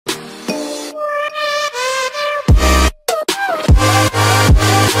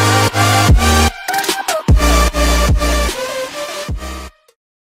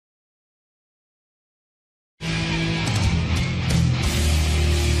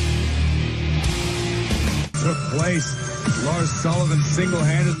took place. Lars Sullivan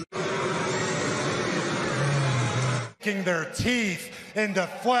single-handedly their teeth into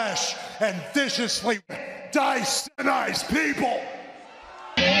flesh and viciously dice nice people.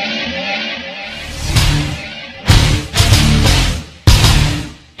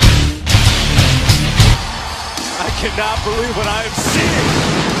 I cannot believe what I am seeing.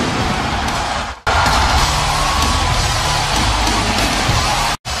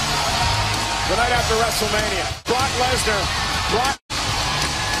 The night after WrestleMania, Brock Lesnar,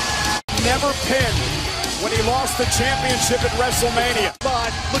 never pinned when he lost the championship at WrestleMania.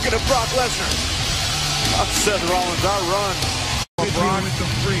 But look at Brock Lesnar. Seth Rollins, our run. Brock,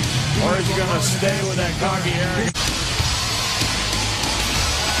 or is he going to stay with that cocky arrogance?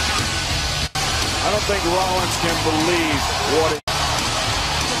 I don't think Rollins can believe what it.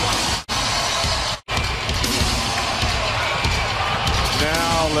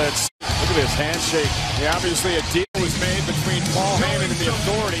 Now let's look at this handshake. Yeah, obviously a deal was made between Paul Heyman and the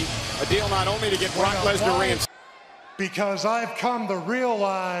Authority. A deal not only to get Brock Lesnar reinstated. Because I've come to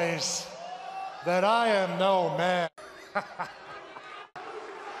realize that I am no man.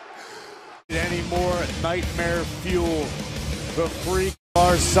 Any more nightmare fuel. The freak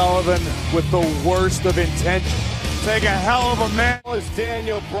Lars Sullivan with the worst of intention. Take a hell of a man. As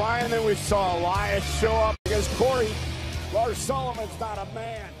Daniel Bryan, then we saw Elias show up against Corey. Lars Sullivan's not a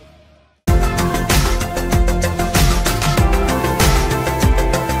man.